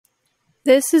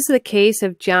This is the case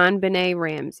of Jon Benet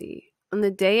Ramsey on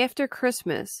the day after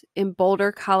Christmas in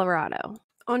Boulder, Colorado.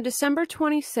 On December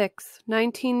 26,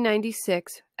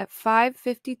 1996, at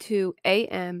 5:52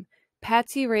 a.m.,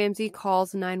 Patsy Ramsey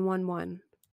calls 911.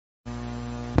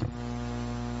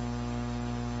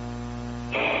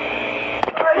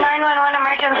 911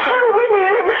 emergency.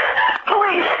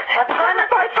 Police. What's going on?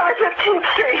 By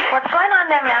 515th Street. What's going on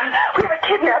there, ma'am? We have a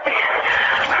kidnapping.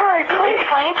 Hurry, please.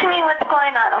 Explain to me what's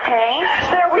going on, okay?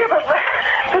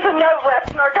 There's a note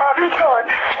left and our daughter's gone.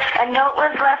 A note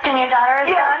was left and your daughter is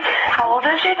Yes. gone? How old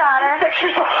is your daughter? 6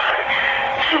 years old.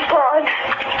 She's blind.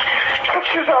 6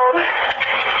 years old.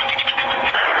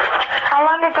 How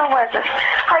long ago was this?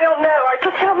 I don't know. I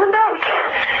just found the note.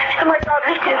 And my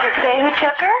daughter's Does it say who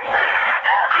took her?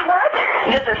 What?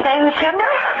 Does it say who took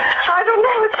her? I don't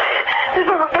know. There's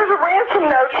a ransom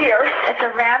note here. It's a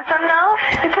ransom note?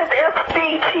 It says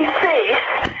SBTC.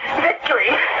 Victory.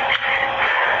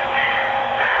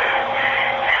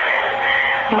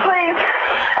 Please.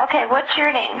 Okay, what's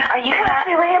your name? Are you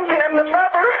Patsy Ramsey. I'm the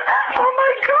mother. Oh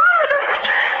my God.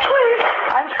 Please.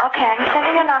 Okay, I'm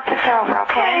sending an officer over,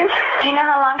 okay? Please. Do you know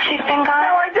how long she's been No, gone?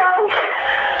 I don't.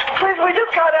 Please, we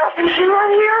just got out. Is she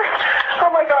right here? Oh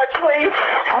my God, please.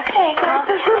 Okay, Please,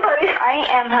 there's somebody. I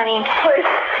am, honey. Please.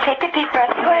 Take a deep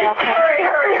breath, Please, okay? hurry.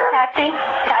 Patsy?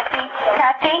 Patsy?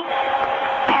 Patsy?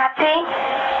 Patsy?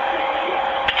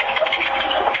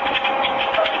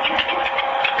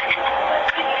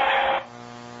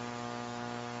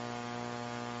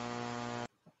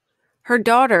 Her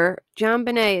daughter, Jon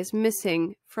Benet, is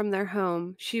missing from their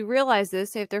home. She realized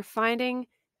this after finding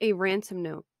a ransom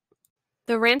note.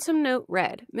 The ransom note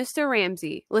read, "Mr.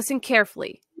 Ramsey, listen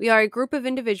carefully. We are a group of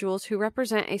individuals who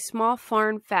represent a small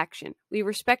foreign faction. We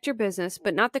respect your business,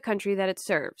 but not the country that it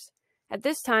serves. At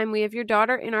this time, we have your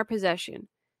daughter in our possession.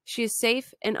 She is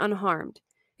safe and unharmed.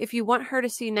 If you want her to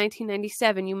see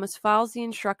 1997, you must follow the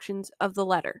instructions of the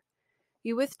letter.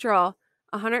 You withdraw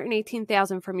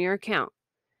 $118,000 from your account.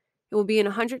 It will be in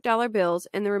 $100 bills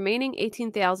and the remaining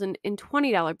 $18,000 in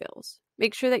 $20 bills.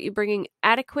 Make sure that you bring an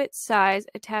adequate size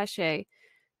attaché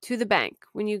to the bank.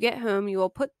 When you get home, you will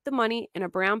put the money in a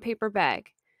brown paper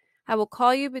bag. I will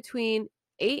call you between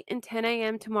 8 and 10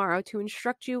 a.m. tomorrow to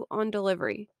instruct you on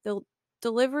delivery. The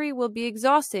delivery will be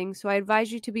exhausting, so I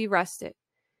advise you to be rested.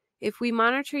 If we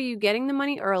monitor you getting the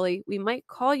money early, we might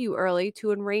call you early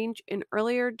to arrange an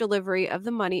earlier delivery of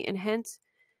the money and hence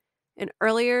an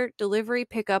earlier delivery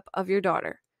pickup of your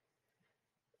daughter.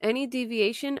 Any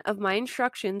deviation of my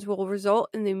instructions will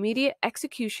result in the immediate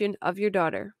execution of your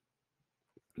daughter.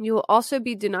 You will also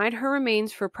be denied her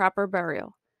remains for proper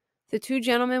burial. The two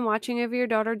gentlemen watching over your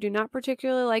daughter do not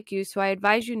particularly like you, so I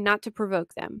advise you not to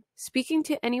provoke them. Speaking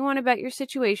to anyone about your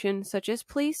situation, such as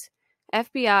police,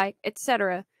 FBI,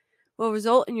 etc., will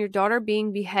result in your daughter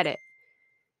being beheaded.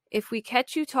 If we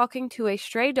catch you talking to a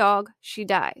stray dog, she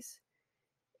dies.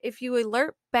 If you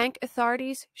alert bank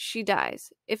authorities, she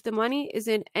dies. If the money is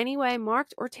in any way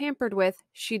marked or tampered with,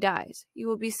 she dies. You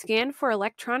will be scanned for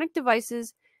electronic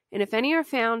devices, and if any are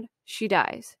found, she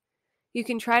dies. You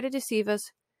can try to deceive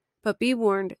us, but be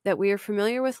warned that we are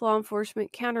familiar with law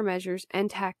enforcement countermeasures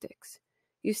and tactics.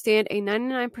 You stand a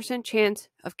 99% chance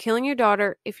of killing your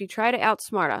daughter if you try to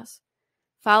outsmart us.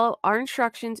 Follow our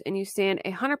instructions and you stand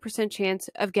a 100% chance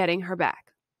of getting her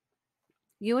back.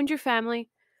 You and your family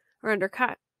are under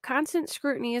constant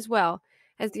scrutiny as well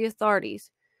as the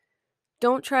authorities.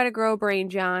 Don't try to grow a brain,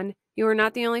 John. You are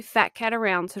not the only fat cat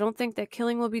around, so don't think that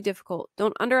killing will be difficult.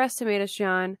 Don't underestimate us,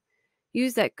 John.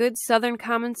 Use that good southern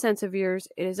common sense of yours.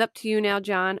 It is up to you now,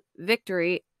 John.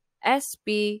 Victory,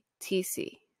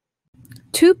 SBTC.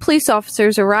 Two police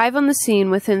officers arrive on the scene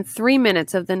within 3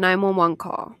 minutes of the 911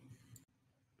 call.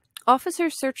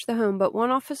 Officers search the home, but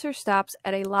one officer stops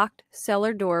at a locked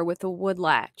cellar door with a wood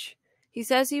latch. He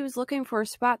says he was looking for a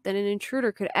spot that an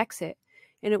intruder could exit,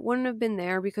 and it wouldn't have been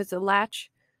there because the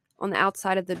latch on the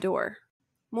outside of the door.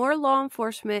 More law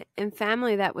enforcement and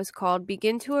family that was called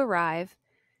begin to arrive,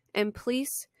 and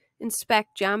police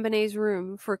inspect Jon Benet's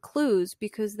room for clues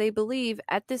because they believe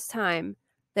at this time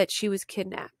that she was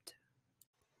kidnapped.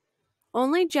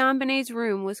 Only Jon Benet's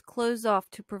room was closed off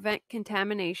to prevent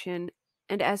contamination,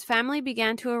 and as family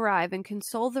began to arrive and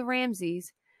console the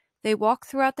Ramseys, they walked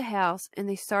throughout the house and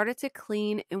they started to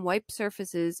clean and wipe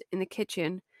surfaces in the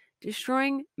kitchen,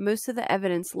 destroying most of the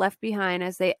evidence left behind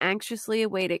as they anxiously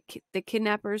awaited the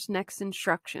kidnappers' next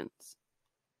instructions.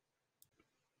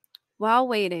 While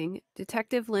waiting,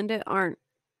 Detective Linda Arndt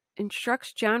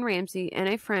instructs Jon Ramsey and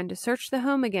a friend to search the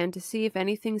home again to see if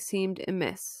anything seemed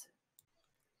amiss.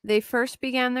 They first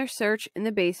began their search in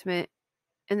the basement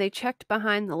and they checked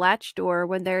behind the latch door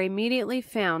when they immediately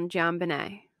found Jon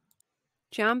Benet.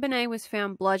 Jon Benet was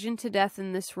found bludgeoned to death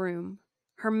in this room.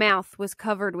 Her mouth was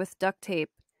covered with duct tape.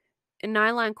 A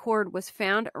nylon cord was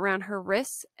found around her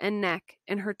wrists and neck,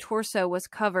 and her torso was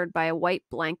covered by a white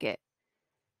blanket.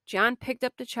 Jon picked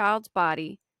up the child's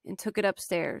body and took it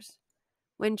upstairs.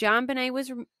 When Jon Benet was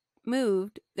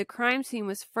moved, the crime scene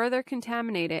was further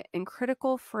contaminated and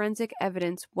critical forensic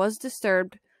evidence was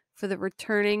disturbed for the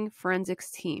returning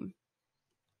forensics team.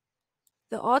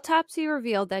 The autopsy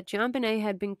revealed that Jon Benet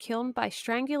had been killed by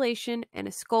strangulation and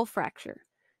a skull fracture.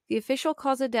 The official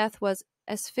cause of death was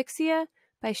asphyxia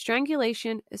by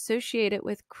strangulation associated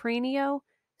with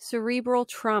craniocerebral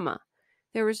trauma.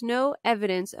 There was no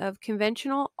evidence of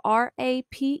conventional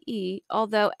RAPE,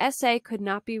 although SA could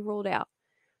not be ruled out.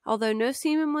 Although no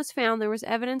semen was found, there was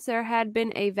evidence there had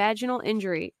been a vaginal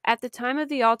injury. At the time of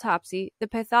the autopsy, the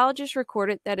pathologist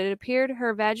recorded that it appeared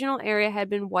her vaginal area had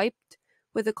been wiped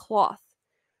with a cloth.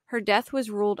 Her death was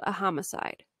ruled a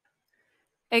homicide.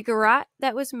 A garrote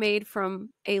that was made from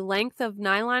a length of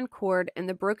nylon cord and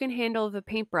the broken handle of a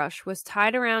paintbrush was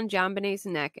tied around Jon Benet's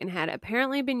neck and had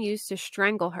apparently been used to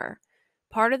strangle her.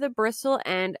 Part of the bristle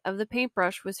end of the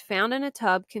paintbrush was found in a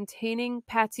tub containing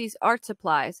Patsy's art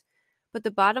supplies, but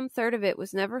the bottom third of it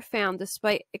was never found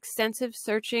despite extensive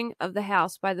searching of the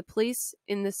house by the police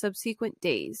in the subsequent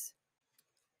days.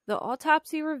 The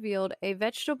autopsy revealed a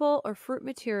vegetable or fruit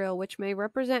material which may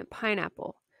represent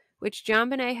pineapple, which Jon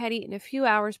Benet had eaten a few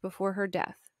hours before her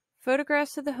death.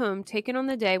 Photographs of the home taken on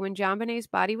the day when Jon Benet's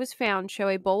body was found show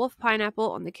a bowl of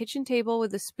pineapple on the kitchen table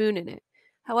with a spoon in it.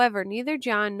 However, neither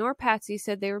Jon nor Patsy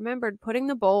said they remembered putting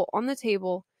the bowl on the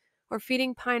table or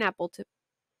feeding pineapple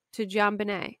to Jon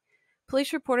Benet.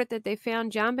 Police reported that they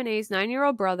found Jon Benet's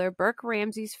 9-year-old brother, Burke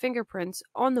Ramsey's fingerprints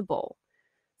on the bowl.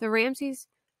 The Ramseys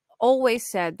always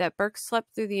said that Burke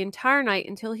slept through the entire night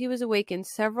until he was awakened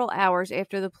several hours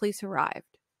after the police arrived.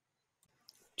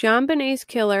 Jon Benet's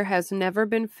killer has never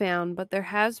been found, but there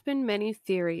has been many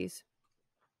theories.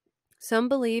 Some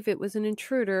believe it was an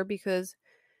intruder because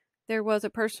there was a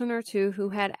person or two who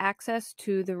had access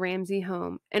to the Ramsey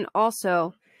home, and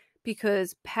also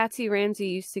because Patsy Ramsey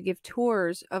used to give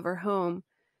tours of her home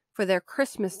for their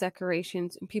Christmas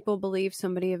decorations, and people believe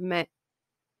somebody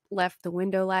left the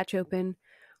window latch open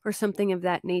or something of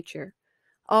that nature.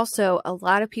 Also, a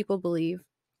lot of people believe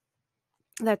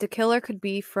that the killer could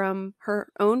be from her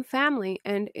own family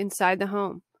and inside the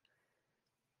home.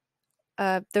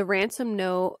 The ransom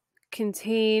note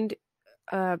contained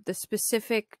the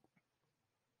specific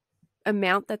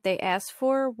amount that they asked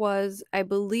for was, I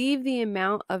believe, the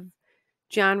amount of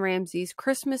Jon Ramsey's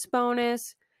Christmas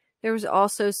bonus. There was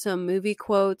also some movie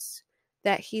quotes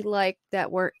that he liked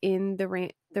that were in the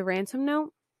ransom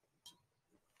note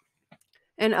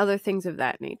and other things of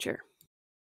that nature.